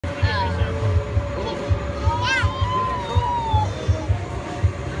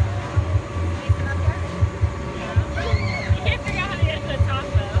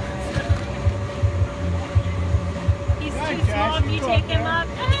take him up.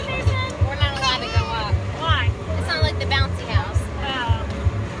 We're not allowed to go up. Why? It's not like the bouncy house.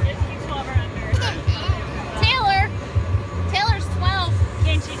 He's 12 or under. Taylor's 12.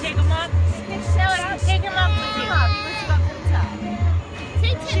 Can she take him up? Taylor, Take him up with you. He wants to go up to the top.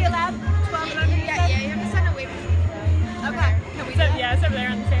 Take Is she allowed 12 and under? Yeah, you have to send a waiver. Okay. Can we do that? Yeah, it's over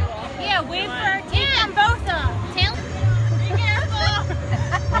there on the table. Yeah, wait for her. Take them both up. Taylor. Be careful.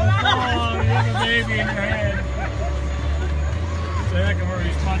 Oh, you have a baby in your hand. It's a heck of a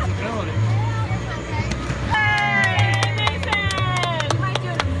responsibility. Hey, Mason! He might do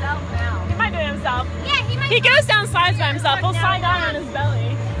it himself now. He might do it himself. Yeah, he might. He goes down slides by himself. He'll slide down on his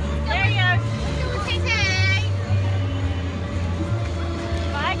belly. There you go. Tay-Tay.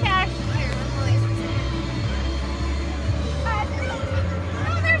 Bye, Cash.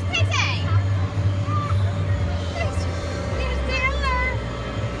 Oh, there's Tay-Tay. There's Taylor.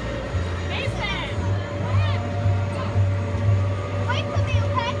 Mason! Wait for me,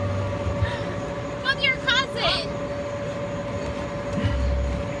 okay? Love your cousin.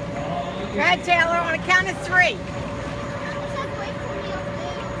 Go ahead, Taylor, on a count of 3. Wait for me,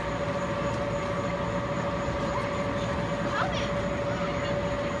 okay?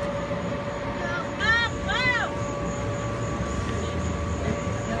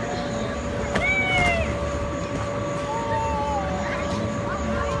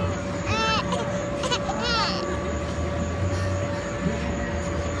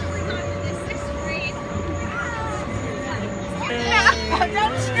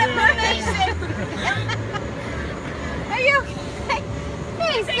 Don't skip her, Mason. Are you okay?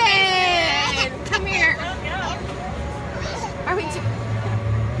 Mason! Come here. Are we He's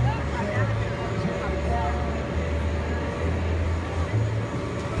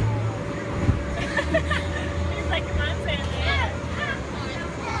like, come on, Sam.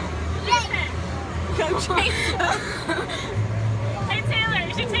 Go chase him.